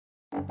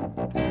In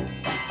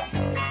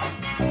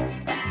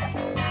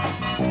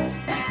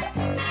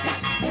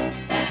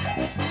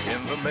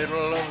the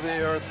middle of the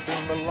earth,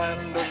 in the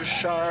land of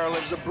Shire,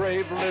 lives a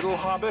brave little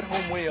hobbit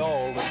whom we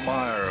all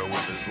admire.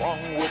 With his long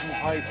wooden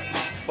pipe,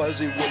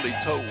 fuzzy woolly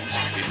toes,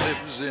 he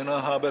lives in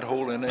a hobbit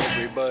hole and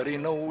everybody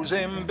knows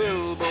him.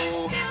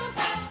 Bilbo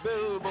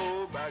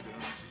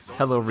Baggins.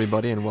 Hello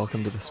everybody and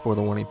welcome to the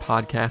Spoiler Warning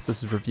Podcast.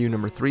 This is review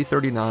number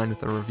 339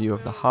 with a review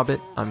of The Hobbit.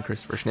 I'm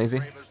Christopher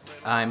Schnese.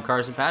 I'm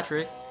Carson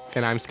Patrick.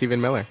 And I'm Stephen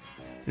Miller.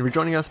 If you're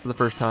joining us for the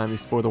first time, the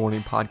Spoiler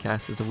Warning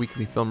Podcast is a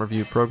weekly film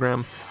review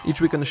program.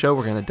 Each week on the show,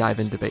 we're going to dive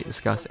in, debate,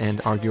 discuss,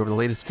 and argue over the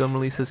latest film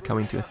releases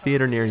coming to a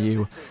theater near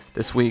you.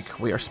 This week,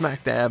 we are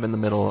smack dab in the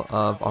middle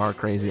of our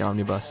crazy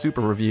omnibus super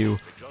review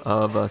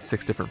of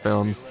 6 different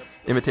films: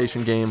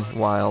 Imitation Game,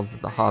 Wild,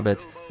 The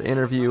Hobbit, The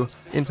Interview,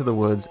 Into the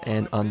Woods,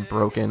 and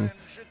Unbroken.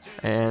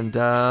 And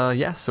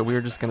so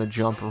we're just going to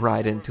jump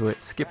right into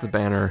it, skip the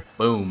banner,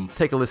 Boom.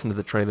 Take a listen to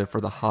the trailer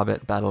for The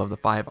Hobbit, Battle of the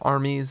Five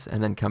Armies,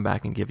 and then come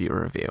back and give you a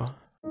review.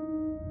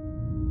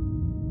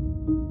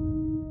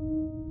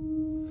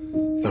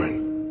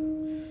 Thorin,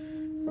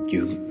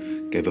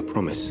 you gave a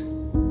promise.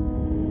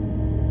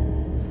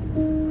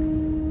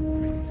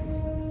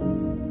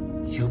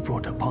 You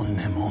brought upon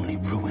them only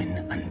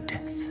ruin and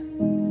death.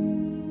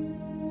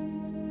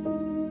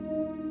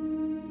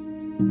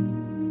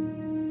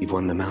 You've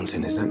won the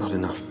mountain, is that not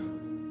enough?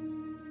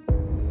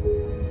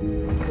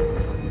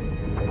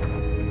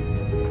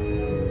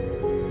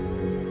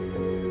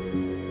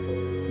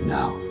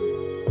 Now,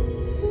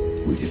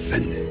 we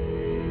defend it.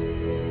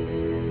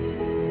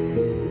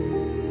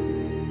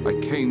 I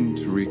came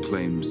to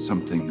reclaim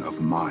something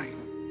of mine.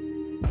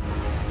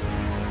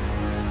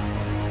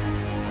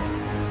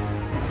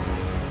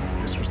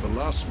 This was the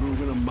last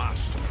move in a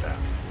master plan.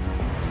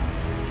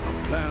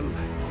 A plan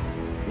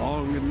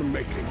long in the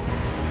making.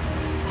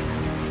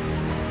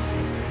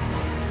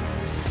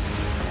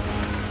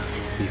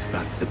 These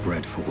bats are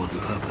bred for one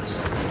purpose.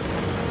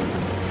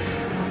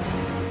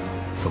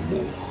 For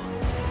war.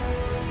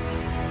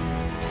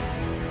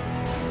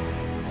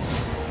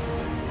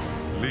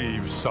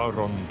 Leave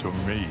Sauron to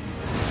me.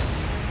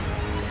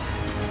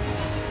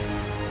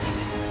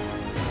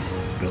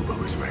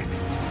 Bilbo is right.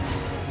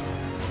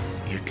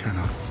 You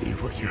cannot see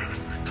what you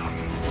have become.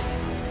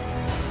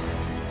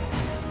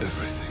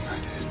 Everything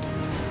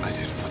I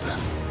did for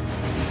them.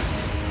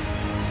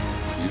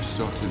 You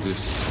started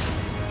this.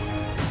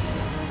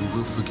 You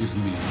will forgive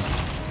me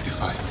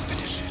if I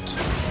finish it.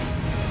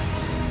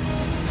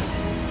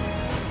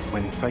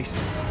 When faced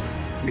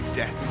with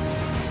death,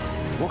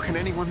 what can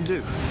anyone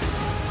do?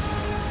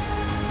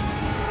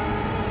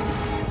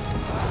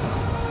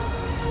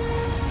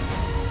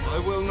 I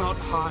will not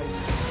hide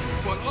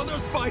while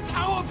others fight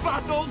our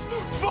battles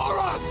for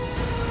us!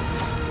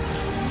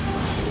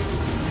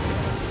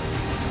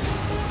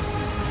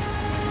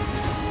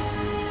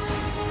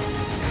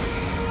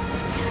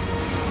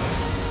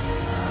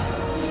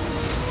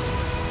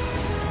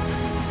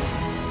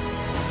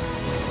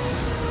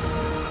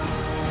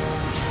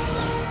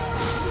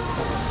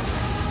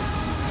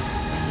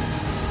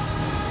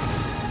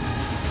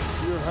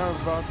 You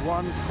have but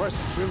one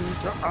question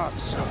to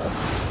answer.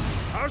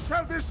 How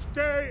shall this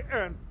day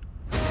end?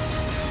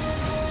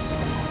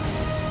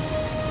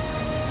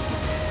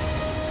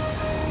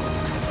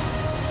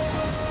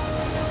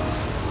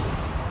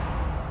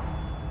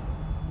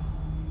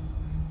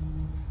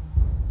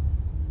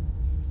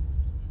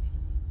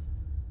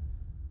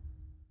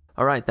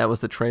 All right, that was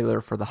the trailer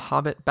for The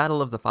Hobbit,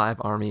 Battle of the Five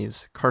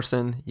Armies.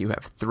 Carson, you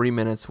have 3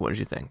 minutes. What did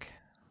you think?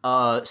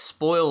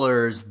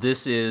 Spoilers,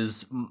 this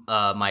is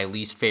my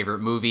least favorite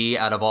movie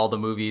out of all the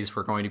movies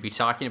we're going to be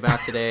talking about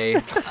today.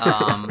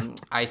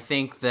 I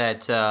think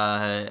that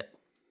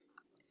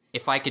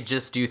if I could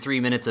just do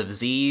 3 minutes of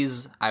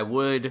Z's, I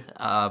would.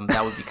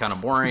 That would be kind of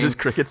boring. Just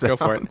crickets. Go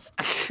for it.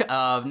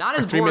 Not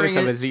as 3 boring. minutes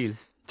of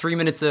Aziz. 3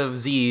 minutes of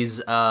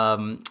Z's.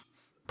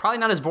 Probably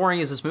not as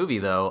boring as this movie,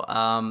 though.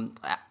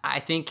 I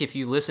think if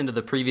you listen to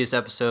the previous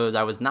episodes,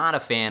 I was not a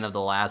fan of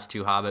the last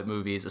 2 Hobbit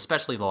movies,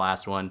 especially the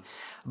last one.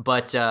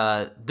 But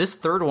this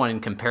third one, in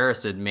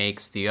comparison,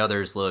 makes the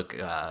others look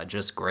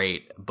just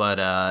great. But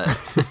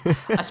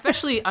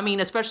especially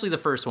the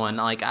first one.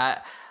 Like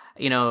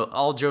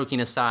all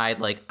joking aside,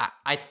 like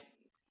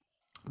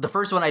the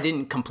first one I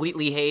didn't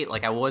completely hate.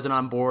 Like, I wasn't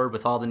on board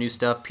with all the new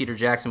stuff Peter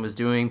Jackson was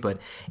doing, but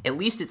at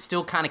least it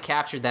still kind of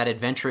captured that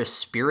adventurous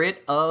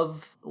spirit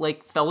of,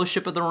 like,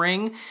 Fellowship of the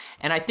Ring.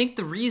 And I think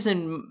the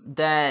reason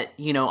that,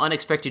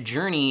 Unexpected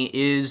Journey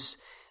is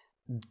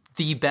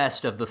the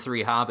best of the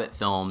 3 Hobbit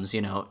films,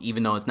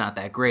 even though it's not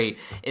that great,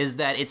 is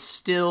that it's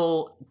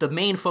still, the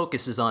main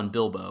focus is on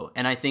Bilbo.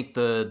 And I think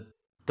the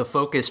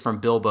focus from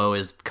Bilbo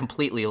is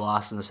completely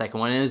lost in the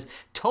second one, and is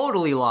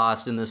totally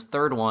lost in this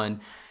third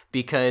one,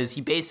 because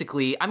he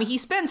basically, he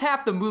spends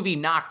half the movie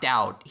knocked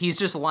out. He's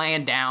just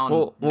lying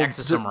down next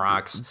to some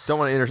rocks. Don't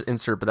want to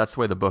insert, but that's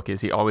the way the book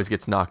is. He always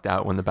gets knocked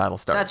out when the battle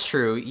starts. That's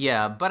true,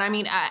 yeah. But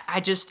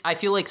I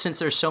feel like since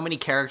there's so many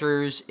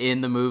characters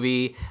in the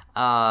movie,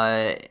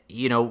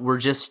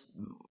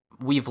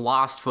 we've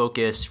lost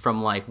focus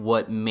from like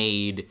what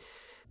made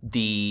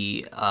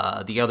the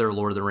other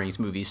Lord of the Rings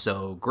movies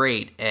so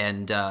great.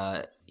 And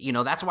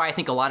that's why I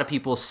think a lot of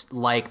people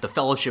like the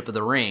Fellowship of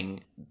the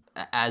Ring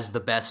as the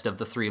best of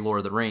the 3 Lord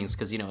of the Rings,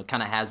 because it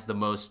kind of has the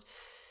most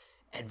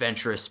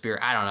adventurous spirit.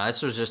 I don't know,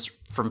 this was just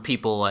from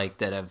people like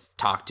that I've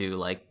talked to,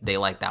 like they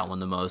like that one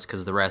the most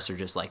because the rest are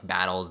just like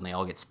battles and they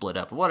all get split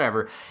up,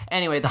 whatever.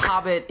 Anyway, The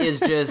Hobbit is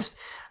just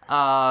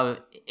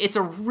it's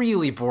a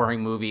really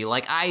boring movie.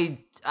 Like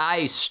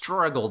I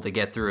struggled to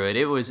get through it.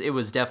 It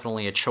was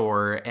definitely a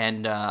chore.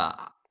 And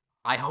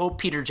I hope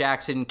Peter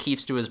Jackson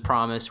keeps to his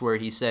promise where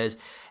he says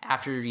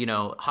after,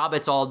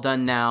 Hobbit's all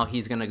done now,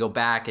 he's going to go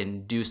back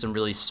and do some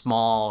really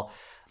small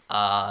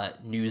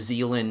New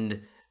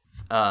Zealand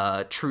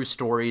true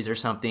stories or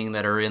something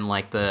that are in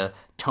like the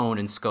tone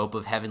and scope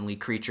of Heavenly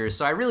Creatures.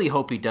 So I really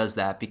hope he does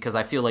that, because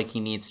I feel like he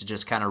needs to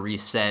just kind of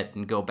reset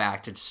and go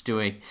back to just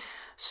doing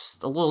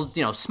a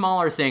little,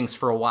 smaller things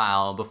for a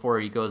while before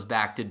he goes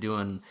back to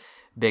doing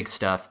big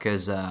stuff.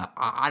 Because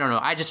I don't know,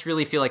 I just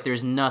really feel like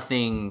there's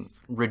nothing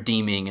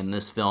redeeming in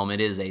this film.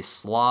 It is a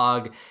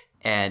slog,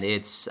 and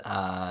it's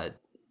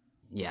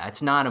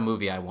it's not a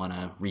movie I want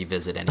to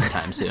revisit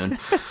anytime soon.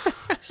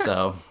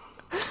 So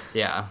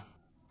yeah.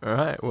 All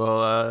right.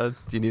 Well,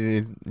 do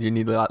you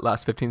need the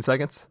last 15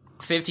 seconds?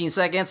 15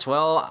 seconds?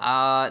 Well,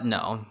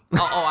 no.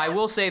 I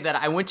will say that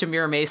I went to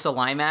Mira Mesa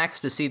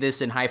Limax to see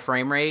this in high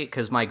frame rate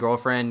because my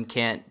girlfriend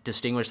can't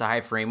distinguish the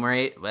high frame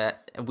rate.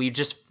 But we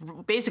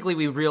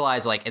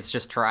realized like it's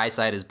just her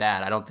eyesight is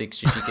bad. I don't think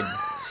she can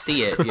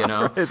see it,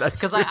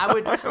 Because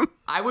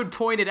I would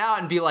point it out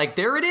and be like,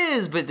 there it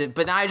is.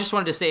 But I just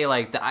wanted to say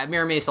like the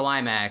Mira Mesa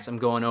Limax, I'm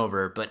going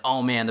over. But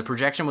oh man, the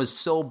projection was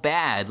so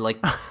bad. Like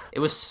it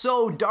was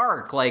so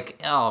dark. Like,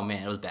 oh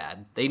man, it was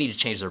bad. They need to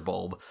change their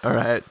bulb. All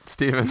right,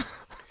 Steven.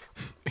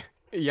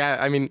 Yeah,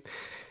 I mean,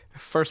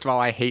 first of all,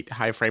 I hate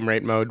high frame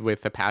rate mode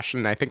with a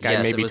passion. I think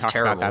I maybe talked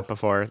about that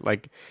before.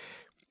 Like,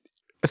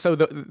 so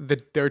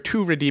there are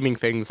 2 redeeming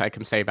things I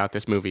can say about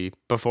this movie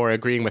before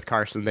agreeing with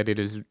Carson that it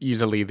is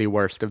easily the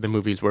worst of the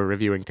movies we're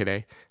reviewing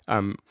today.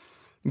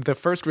 The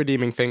first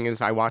redeeming thing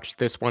is I watched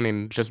this one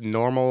in just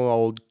normal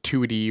old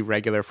 2D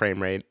regular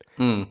frame rate,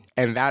 and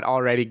that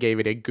already gave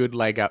it a good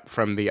leg up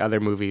from the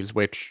other movies,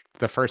 which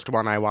the first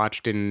one I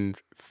watched in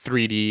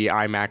 3D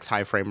IMAX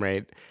high frame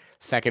rate,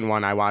 second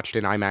one I watched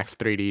in IMAX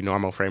 3D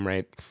normal frame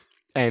rate.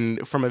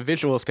 And from a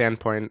visual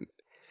standpoint,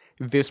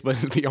 this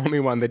was the only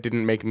one that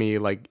didn't make me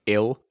like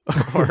ill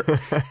or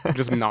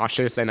just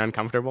nauseous and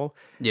uncomfortable.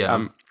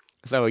 Yeah.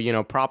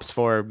 So, props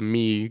for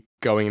me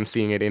going and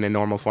seeing it in a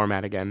normal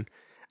format again.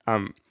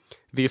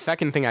 The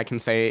second thing I can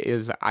say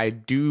is I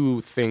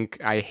do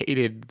think I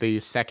hated the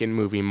second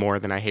movie more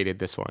than I hated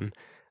this one.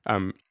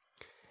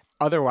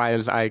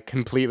 Otherwise, I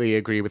completely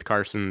agree with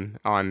Carson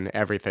on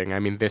everything. I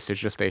mean, this is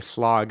just a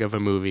slog of a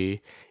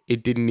movie.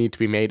 It didn't need to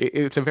be made.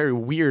 It's a very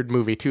weird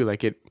movie, too.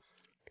 Like,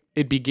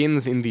 it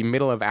begins in the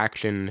middle of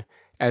action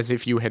as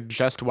if you had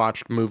just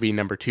watched movie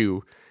number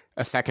 2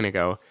 a second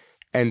ago,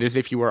 and as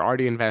if you were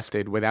already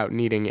invested without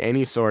needing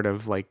any sort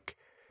of, like,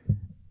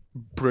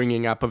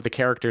 bringing up of the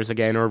characters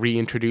again or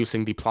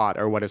reintroducing the plot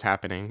or what is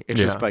happening. It's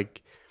just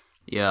like...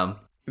 Yeah.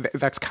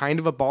 That's kind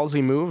of a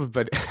ballsy move,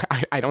 but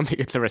I don't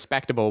think it's a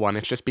respectable one.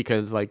 It's just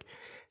because, like,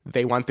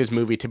 they want this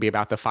movie to be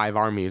about the 5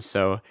 armies,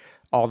 so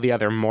all the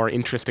other more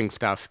interesting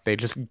stuff, they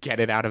just get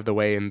it out of the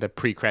way in the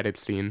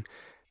pre-credits scene.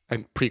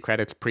 And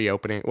pre-credits,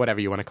 pre-opening,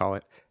 whatever you want to call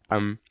it,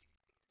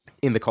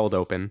 in the cold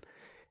open.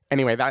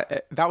 Anyway,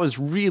 that was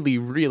really,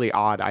 really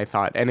odd, I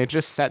thought, and it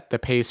just set the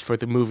pace for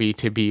the movie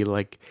to be,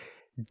 like,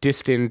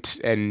 distant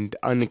and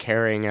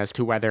uncaring as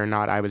to whether or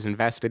not I was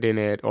invested in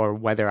it or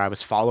whether I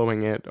was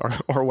following it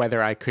or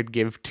whether I could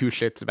give 2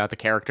 shits about the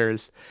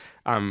characters.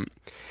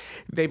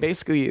 They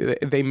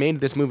made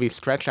this movie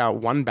stretch out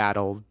one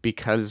battle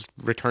because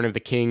Return of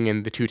the King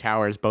and The Two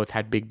Towers both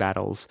had big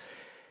battles.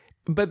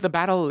 But the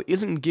battle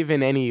isn't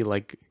given any,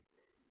 like,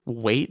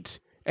 weight,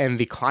 and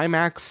the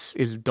climax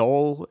is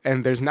dull,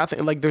 and there's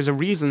nothing, like, there's a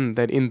reason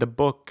that in the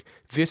book,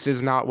 this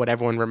is not what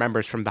everyone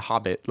remembers from The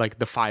Hobbit, like,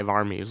 the 5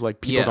 armies.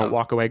 Like, people don't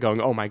walk away going,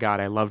 oh my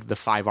god, I loved the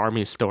 5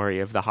 armies story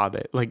of The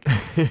Hobbit. Like,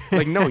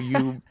 no,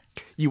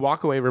 you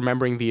walk away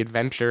remembering the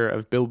adventure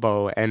of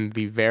Bilbo and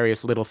the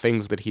various little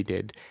things that he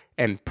did.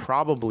 And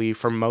probably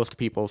for most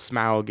people,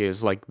 Smaug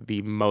is like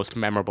the most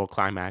memorable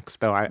climax,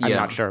 though I'm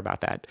not sure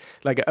about that.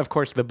 Like, of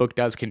course, the book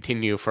does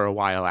continue for a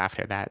while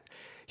after that.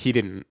 He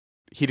didn't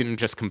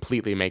just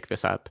completely make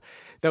this up,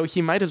 though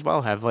he might as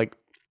well have. Like,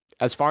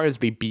 as far as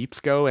the beats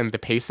go and the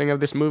pacing of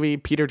this movie,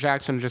 Peter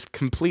Jackson just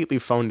completely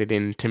phoned it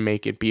in to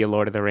make it be a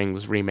Lord of the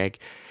Rings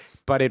remake.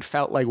 But it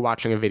felt like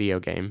watching a video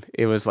game.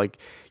 It was like,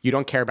 you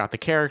don't care about the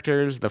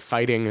characters, the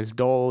fighting is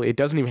dull, it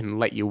doesn't even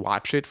let you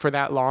watch it for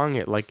that long.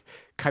 It, like,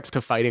 cuts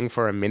to fighting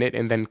for a minute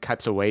and then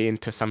cuts away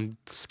into some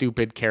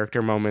stupid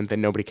character moment that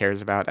nobody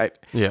cares about.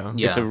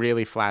 It's a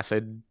really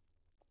flaccid,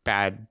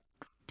 bad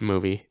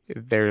movie.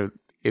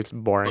 It's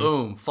boring.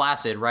 Boom,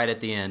 flaccid right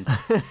at the end.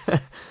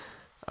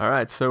 All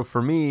right, so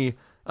for me,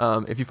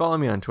 if you follow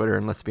me on Twitter,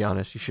 and let's be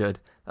honest, you should,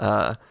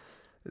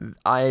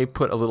 I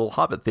put a little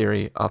Hobbit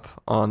theory up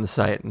on the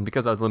site, and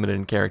because I was limited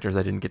in characters,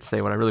 I didn't get to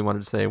say what I really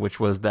wanted to say, which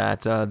was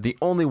that the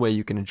only way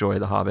you can enjoy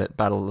The Hobbit,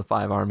 Battle of the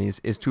Five Armies,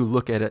 is to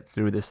look at it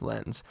through this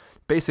lens.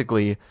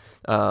 Basically,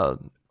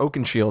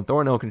 Oakenshield,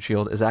 Thorin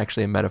Oakenshield, is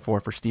actually a metaphor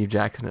for Steve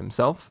Jackson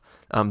himself.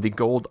 The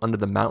gold under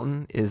the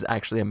mountain is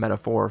actually a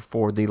metaphor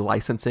for the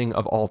licensing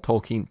of all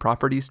Tolkien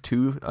properties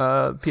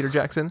to Peter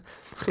Jackson.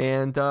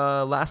 And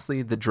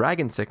lastly, the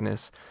dragon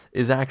sickness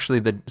is actually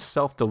the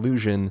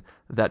self-delusion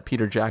that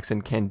Peter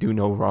Jackson can do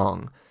no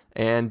wrong.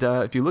 And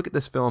if you look at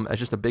this film as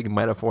just a big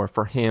metaphor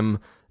for him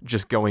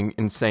just going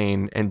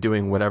insane and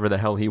doing whatever the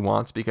hell he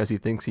wants because he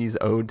thinks he's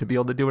owed to be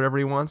able to do whatever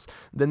he wants,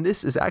 then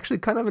this is actually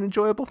kind of an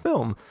enjoyable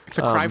film. It's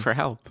a cry for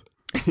help.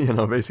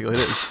 Basically it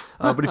is.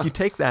 But if you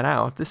take that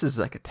out, this is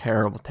like a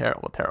terrible,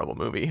 terrible, terrible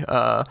movie.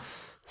 The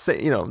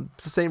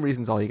same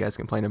reasons all you guys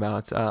complain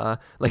about.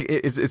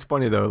 It's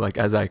funny though, like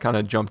as I kind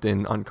of jumped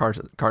in on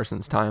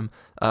Carson's time,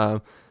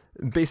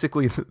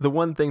 basically the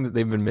one thing that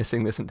they've been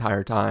missing this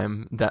entire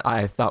time that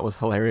I thought was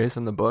hilarious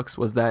in the books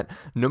was that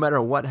no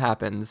matter what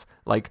happens,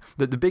 like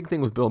the big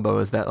thing with Bilbo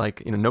is that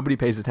nobody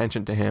pays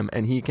attention to him,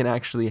 and he can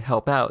actually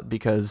help out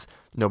because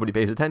nobody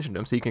pays attention to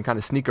him. So he can kind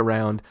of sneak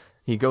around.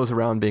 He goes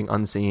around being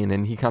unseen,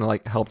 and he kind of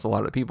like helps a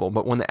lot of people.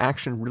 But when the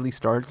action really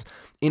starts,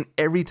 in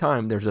every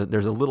time there's a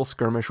little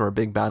skirmish or a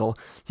big battle,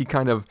 he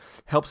kind of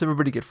helps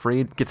everybody get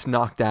freed, gets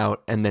knocked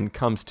out, and then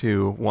comes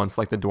to once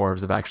like the dwarves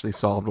have actually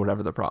solved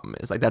whatever the problem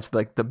is. Like that's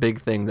like the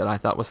big thing that I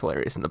thought was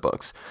hilarious in the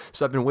books.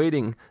 So I've been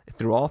waiting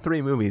through all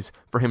three movies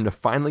for him to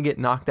finally get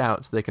knocked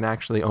out so they can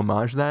actually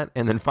homage that,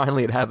 and then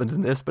finally it happens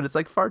in this, but it's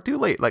like far too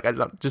late. Like I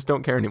just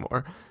don't care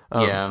anymore.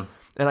 Yeah.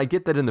 And I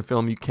get that in the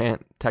film you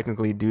can't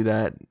technically do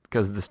that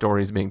because the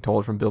story is being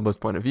told from Bilbo's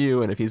point of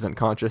view, and if he's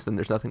unconscious, then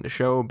there's nothing to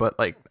show. But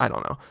like, I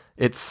don't know.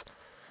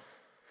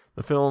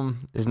 The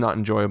film is not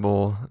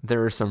enjoyable.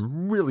 There are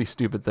some really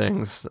stupid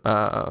things,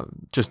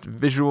 just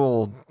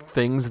visual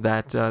things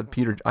that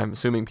I'm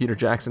assuming Peter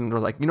Jackson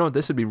were like,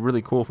 this would be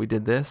really cool if we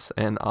did this,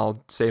 and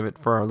I'll save it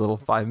for our little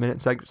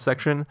 5-minute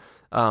section.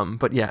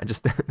 But yeah,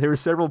 just there were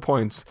several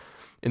points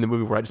in the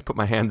movie where I just put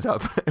my hands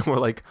up and we're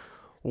like,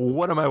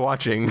 what am I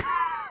watching?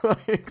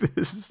 Like,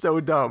 this is so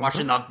dumb.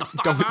 Watching the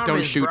five armies,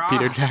 don't shoot brah.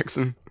 Peter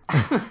Jackson.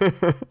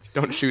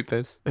 Don't shoot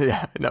this.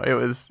 Yeah, no,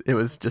 it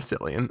was just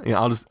silly, and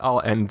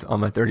I'll end on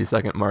my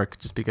 30-second mark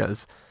just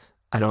because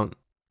I don't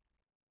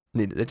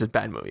need it. It's just a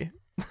bad movie.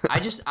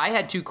 I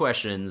had two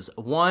questions.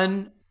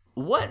 One,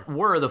 what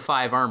were the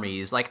five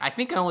armies? Like, I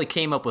think I only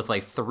came up with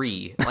like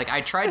 3. Like,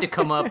 I tried to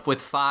come up with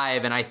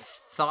 5, and I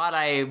felt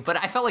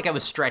like I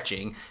was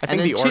stretching. I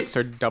think the orcs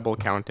are double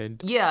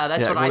counted. Yeah,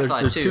 that's what I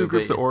thought there's too. There's 2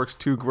 groups of orcs,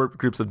 2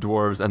 groups of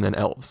dwarves, and then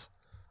elves.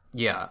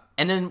 Yeah,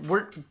 and then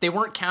they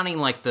weren't counting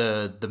like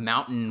the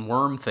mountain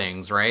worm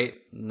things, right?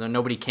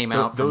 Nobody came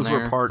out from those there.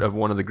 Those were part of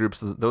one of the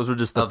groups. Those were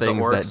just the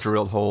things that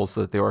drilled holes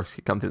so that the orcs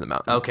could come through the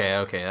mountain.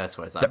 Okay, that's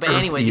what I thought. But Earth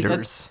anyway,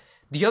 eaters.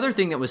 The other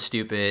thing that was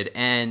stupid,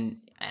 and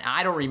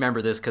I don't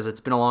remember this because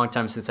it's been a long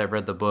time since I've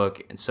read the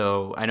book, and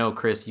so I know,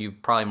 Chris, you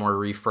probably more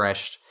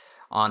refreshed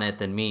on it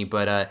than me,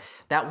 but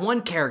that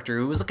one character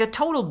who was like a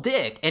total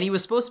dick, and he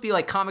was supposed to be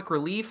like comic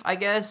relief, I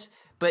guess,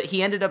 but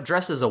he ended up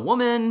dressed as a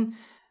woman.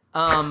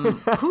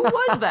 Who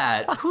was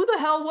that? Who the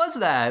hell was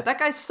that? That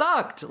guy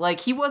sucked. Like,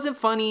 he wasn't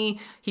funny.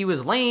 He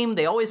was lame.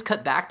 They always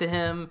cut back to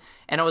him,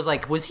 and I was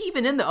like, was he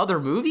even in the other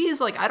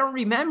movies? Like, I don't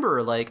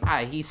remember. Like,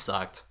 he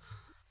sucked.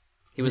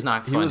 He was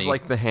not funny. He was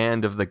like the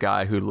hand of the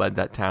guy who led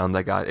that town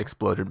that got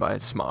exploded by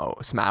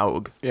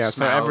Smaug. Yeah,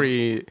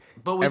 so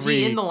But was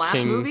he in the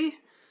last movie?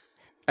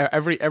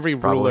 Every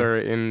ruler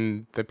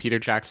in the Peter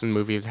Jackson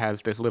movies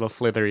has this little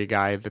slithery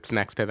guy that's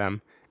next to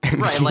them.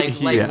 Right, like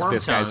Wormtongue.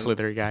 This guy's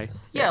slithery guy.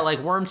 Yeah, like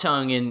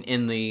Wormtongue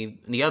in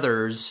the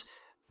others.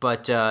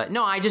 But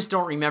no, I just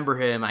don't remember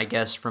him, I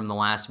guess, from the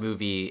last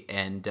movie.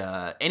 And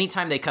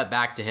anytime they cut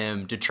back to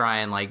him to try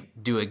and like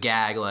do a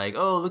gag, like,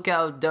 oh, look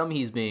how dumb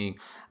he's being,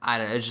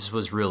 it just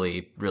was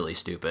really, really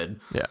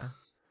stupid. Yeah.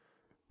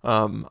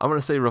 I'm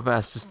gonna say real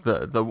fast, just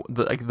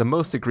the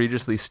most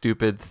egregiously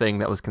stupid thing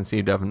that was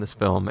conceived of in this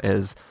film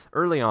is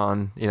early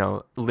on,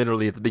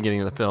 literally at the beginning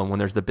of the film when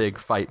there's the big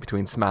fight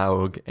between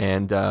Smaug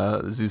and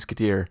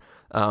Zeus-Katir,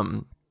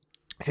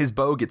 his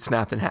bow gets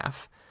snapped in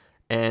half,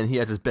 and he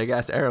has this big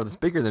ass arrow that's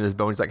bigger than his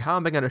bow. And he's like, "How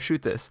am I gonna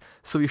shoot this?"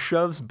 So he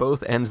shoves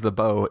both ends of the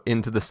bow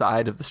into the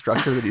side of the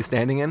structure that he's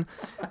standing in,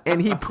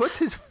 and he puts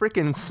his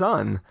freaking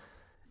son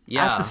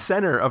at the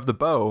center of the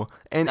bow,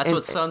 and that's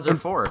what sons are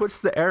for. Puts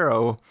the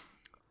arrow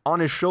on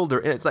his shoulder,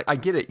 and it's like, I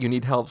get it, you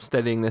need help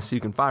steadying this so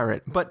you can fire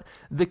it, but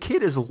the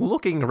kid is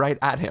looking right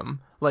at him.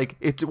 Like,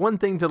 it's one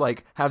thing to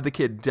like have the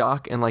kid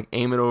duck and like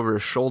aim it over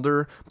his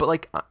shoulder, but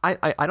like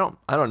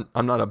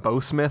I'm not a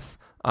bowsmith,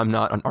 I'm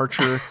not an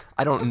archer,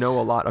 I don't know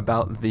a lot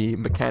about the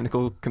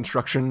mechanical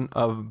construction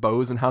of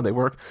bows and how they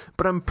work,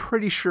 but I'm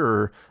pretty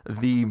sure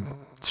the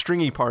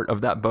stringy part of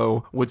that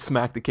bow would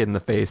smack the kid in the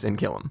face and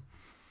kill him.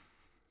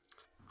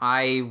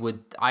 I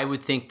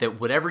would think that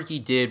whatever he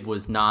did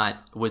was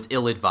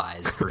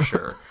ill-advised for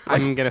sure.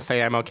 I'm going to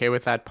say I'm okay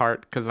with that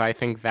part because I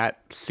think that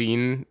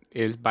scene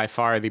is by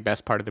far the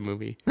best part of the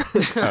movie.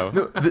 So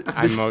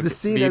the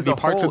scene as the a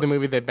parts whole... of the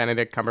movie that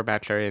Benedict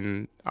Cumberbatch are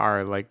in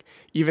are like,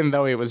 even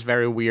though it was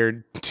very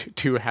weird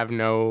to have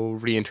no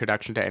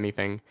reintroduction to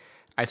anything,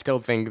 I still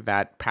think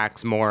that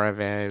packs more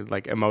of a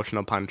like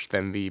emotional punch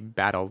than the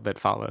battle that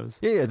follows.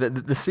 Yeah,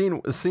 the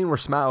scene where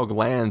Smaug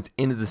lands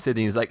into the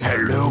city, he's like,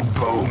 "Hello,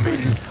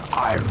 Bowman,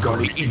 I'm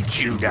gonna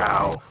eat you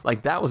now."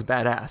 Like, that was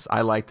badass.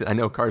 I liked it. I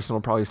know Carson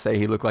will probably say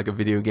he looked like a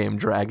video game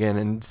dragon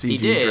and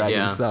CG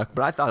dragons suck,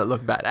 but I thought it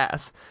looked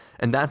badass.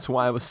 And that's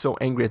why I was so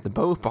angry at the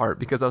bow part,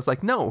 because I was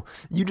like, no,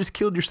 you just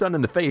killed your son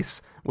in the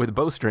face with a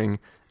bowstring,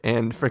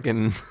 and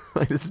freaking,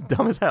 like, this is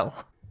dumb as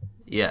hell.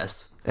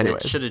 Yes.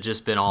 Anyways. It should have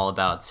just been all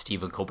about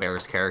Stephen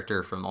Colbert's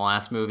character from the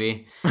last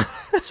movie.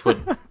 That's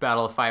what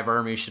Battle of Five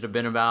Armies should have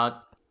been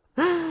about.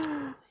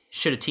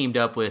 Should have teamed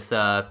up with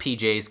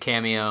PJ's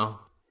cameo,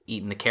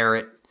 eating the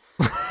carrot,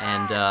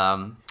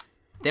 and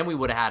then we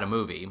would have had a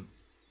movie.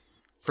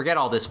 Forget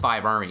all this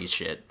Five Armies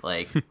shit.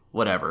 Like,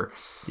 whatever.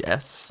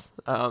 Yes.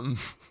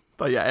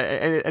 But yeah,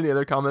 any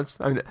other comments?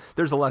 I mean,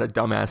 there's a lot of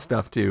dumbass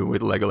stuff, too,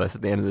 with Legolas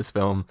at the end of this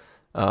film.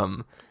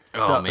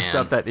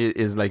 Stuff that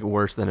is like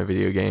worse than a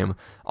video game.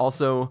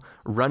 Also,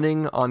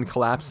 running on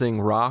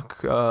collapsing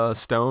rock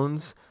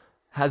stones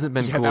hasn't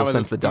been cool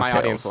since the DuckTales. My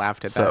audience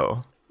laughed at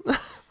that.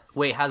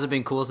 Wait, has it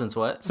been cool since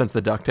what? Since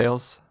the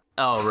DuckTales.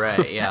 Oh,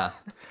 right, yeah.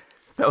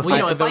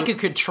 Well, if I could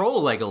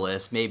control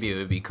Legolas, maybe it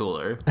would be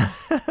cooler.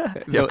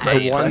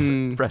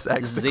 Press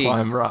X to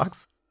climb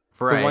rocks.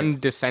 Right. The one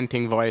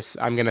dissenting voice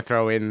I'm going to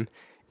throw in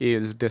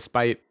is,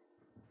 despite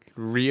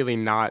really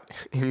not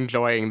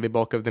enjoying the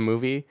bulk of the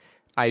movie,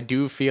 I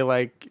do feel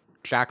like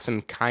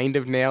Jackson kind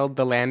of nailed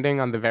the landing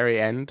on the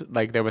very end.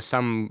 Like, there was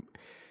something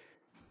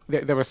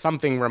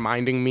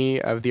reminding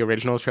me of the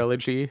original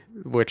trilogy,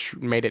 which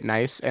made it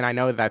nice. And I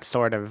know that's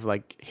sort of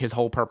like his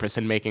whole purpose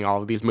in making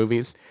all of these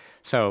movies.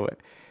 So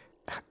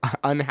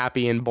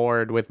unhappy and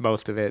bored with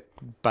most of it,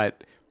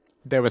 but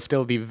there was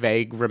still the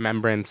vague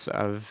remembrance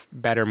of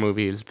better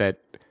movies that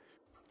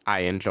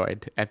I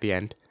enjoyed at the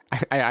end.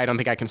 I don't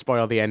think I can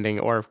spoil the ending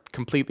or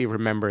completely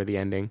remember the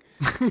ending.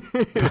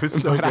 It was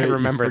so but I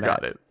remember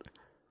that. It.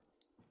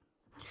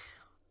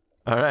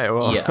 All right,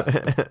 well, yeah.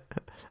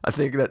 I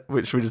think that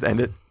should we just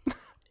end it?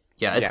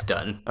 Yeah, it's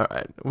done. All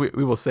right,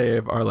 we will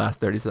save our last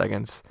 30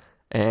 seconds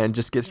and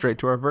just get straight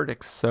to our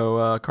verdicts.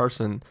 So,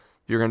 Carson,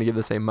 if you're going to give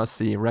this a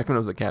must-see,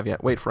 recommend with a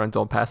caveat, wait for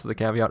rental, pass with a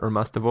caveat, or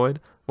must avoid,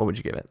 what would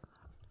you give it?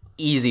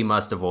 Easy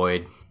must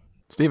avoid.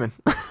 Steven.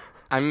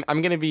 I'm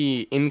going to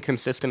be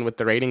inconsistent with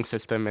the rating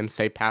system and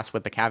say pass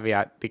with the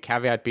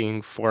caveat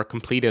being for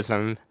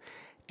completism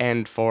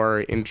and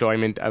for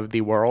enjoyment of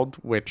the world,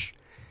 which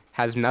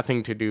has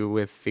nothing to do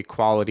with the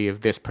quality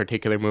of this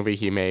particular movie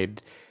he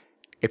made.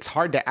 It's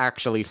hard to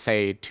actually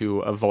say to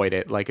avoid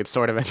it. Like, it's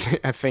sort of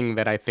a thing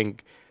that I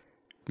think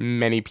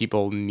many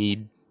people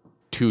need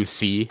to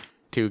see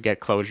to get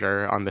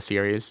closure on the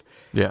series.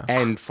 Yeah.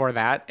 And for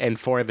that, and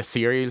for the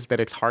series that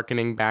it's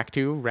hearkening back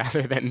to,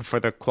 rather than for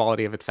the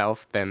quality of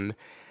itself, then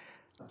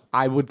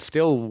I would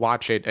still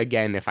watch it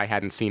again if I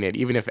hadn't seen it,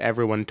 even if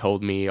everyone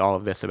told me all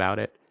of this about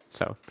it.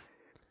 So,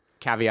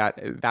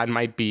 caveat, that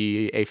might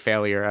be a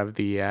failure of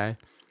the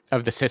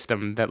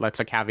system that lets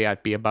a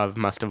caveat be above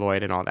must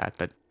avoid and all that,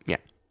 but yeah.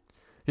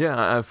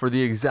 Yeah, for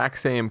the exact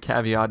same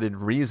caveated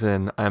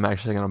reason, I'm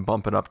actually going to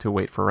bump it up to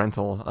wait for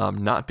rental.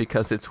 Not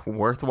because it's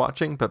worth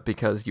watching, but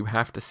because you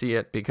have to see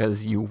it,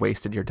 because you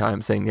wasted your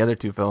time seeing the other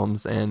two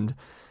films, and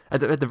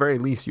at the very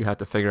least, you have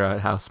to figure out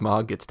how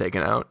Smaug gets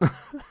taken out.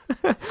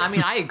 I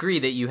mean, I agree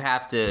that you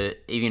have to,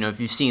 if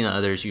you've seen the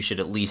others, you should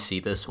at least see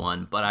this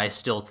one, but I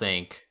still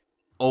think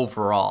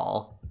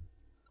overall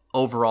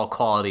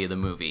quality of the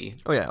movie.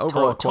 Oh yeah,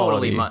 overall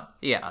quality.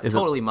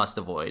 Totally must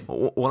avoid.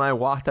 When I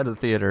walked out of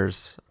the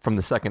theaters from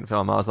the second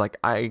film, I was like,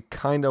 I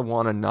kind of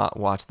want to not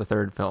watch the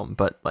third film,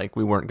 but like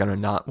we weren't gonna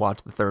not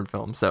watch the third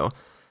film, so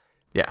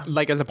yeah.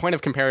 Like, as a point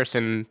of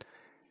comparison,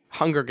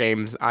 Hunger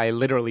Games, I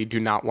literally do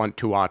not want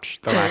to watch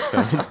the last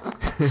film.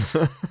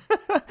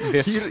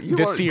 This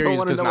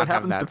series does not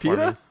have that for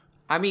me.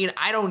 I mean,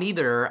 I don't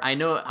either. I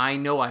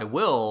know I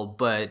will,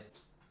 but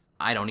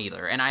I don't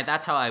either. And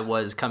that's how I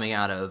was coming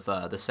out of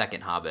the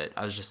second Hobbit.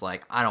 I was just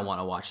like, I don't want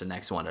to watch the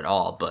next one at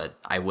all, but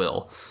I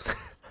will.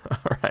 All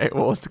right,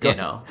 well, let's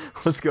go.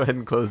 Let's go ahead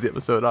and close the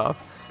episode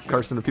off.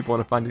 Carson, if people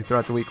want to find you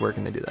throughout the week, where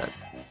can they do that?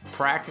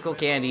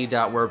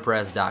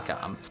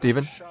 practicalcandy.wordpress.com.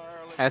 Steven?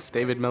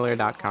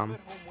 sdavidmiller.com.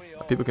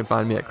 People can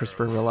find me at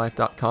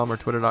ChristopherInRealLife.com or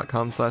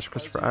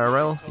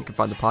Twitter.com/ChristopherIRL. You can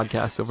find the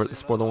podcast over at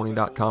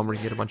thespoilerwarning.com, where you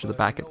can get a bunch of the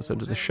back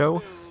episodes of the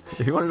show.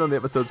 If you want to know when the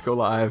episodes go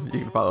live,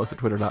 you can follow us at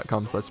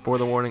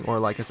Twitter.com/spoilerwarning or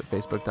like us at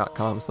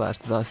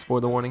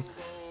Facebook.com/thespoilerwarning.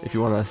 If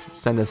you want to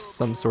send us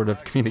some sort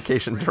of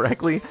communication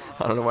directly,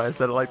 I don't know why I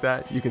said it like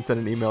that, you can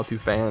send an email to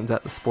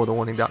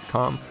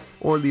fans@thespoilerwarning.com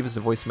or leave us a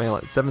voicemail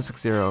at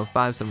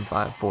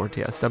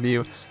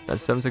 760-575-4TSW.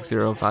 That's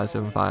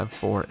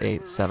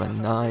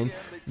 760-575-4879.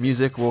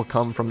 Music will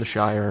come from the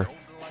Shire,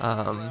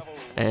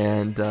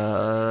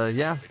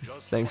 Yeah,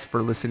 thanks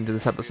for listening to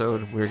this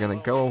episode. We're going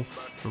to go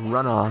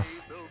run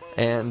off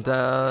and,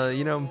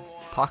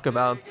 talk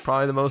about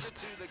probably the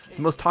most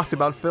talked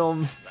about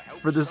film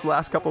for this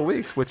last couple of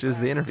weeks, which is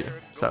The Interview.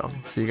 So,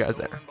 see you guys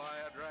there.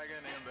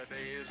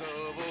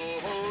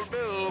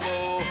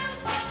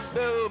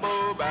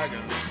 Bilbo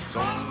Baggins,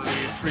 only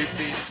 3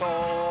 feet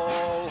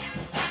tall.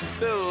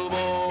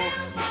 Bilbo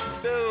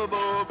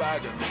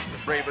Baggins, the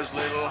bravest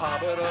little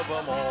hobbit of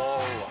them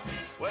all.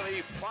 Well,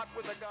 he fought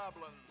with the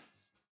goblins.